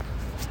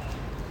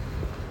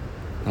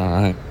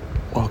Alright,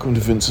 welcome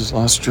to Vince's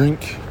Last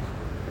Drink.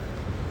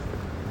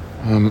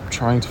 I'm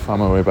trying to find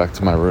my way back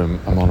to my room.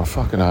 I'm on a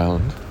fucking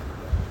island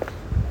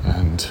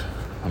and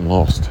I'm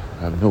lost.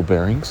 I have no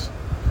bearings.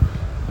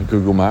 The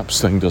Google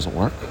Maps thing doesn't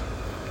work.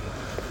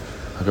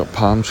 I've got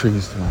palm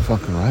trees to my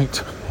fucking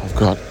right. I've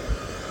got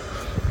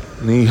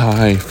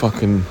knee-high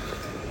fucking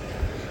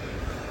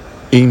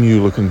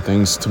emu-looking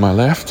things to my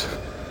left.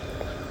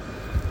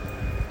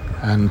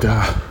 And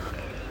I'm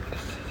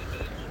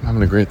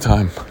having a great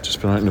time.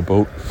 Just been out in a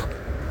boat.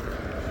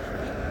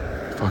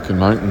 Fucking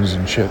mountains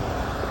and shit.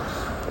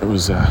 It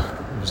was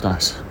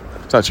nice.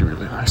 It's actually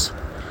really nice.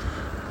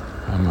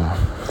 I'm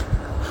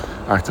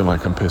acting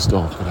like I'm pissed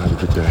off, but I had a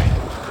good day.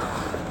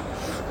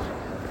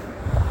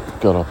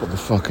 Got up at the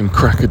fucking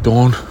crack of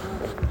dawn.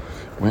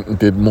 Went and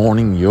did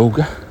morning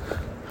yoga.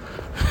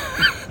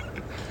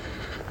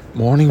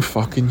 Morning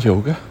fucking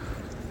yoga.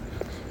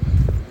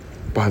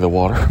 By the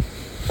water.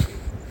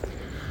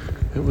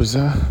 It was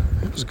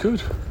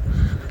good.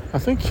 I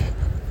think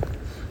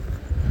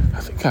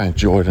I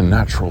enjoyed a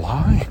natural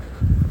high.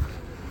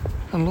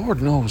 And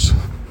Lord knows,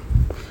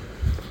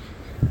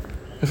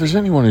 if there's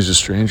anyone who's a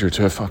stranger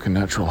to a fucking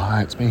natural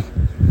high, it's me.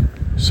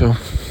 So,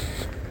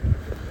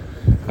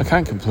 I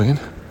can't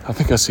complain. I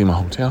think I see my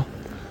hotel.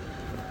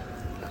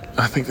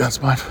 I think that's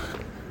mine.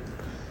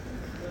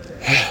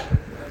 Yeah.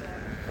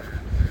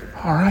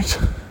 Alright.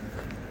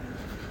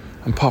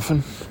 I'm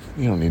puffing.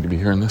 You don't need to be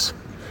hearing this.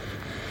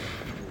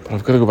 But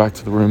I've got to go back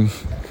to the room.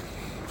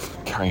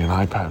 Carrying an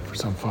iPad for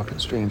some fucking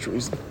strange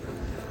reason.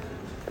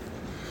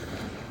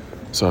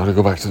 So I had to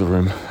go back to the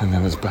room, and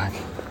then it's back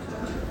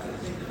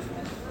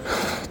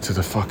to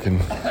the fucking...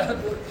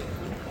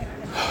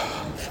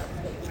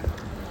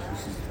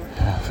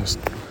 Yeah, there's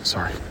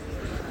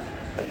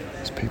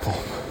people.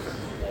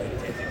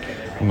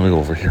 I'm gonna go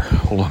over here.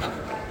 Hold on.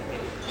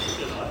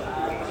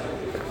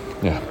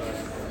 Yeah.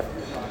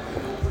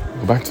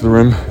 Go back to the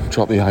room,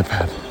 drop the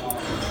iPad,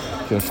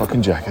 get a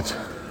fucking jacket,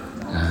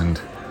 and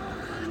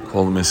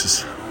call the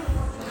missus.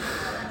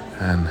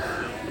 And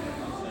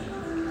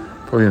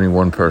probably only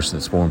one person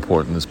that's more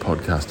important in this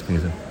podcast to me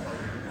than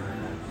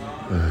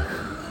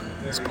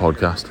this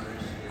podcast.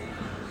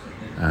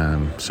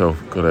 So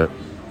gotta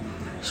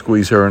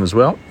squeeze her in as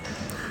well.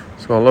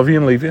 So I'll love you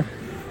and leave you.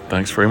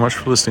 Thanks very much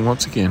for listening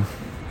once again.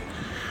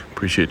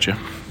 Appreciate you.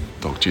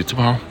 Talk to you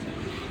tomorrow.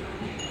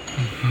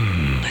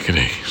 Nick it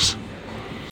is.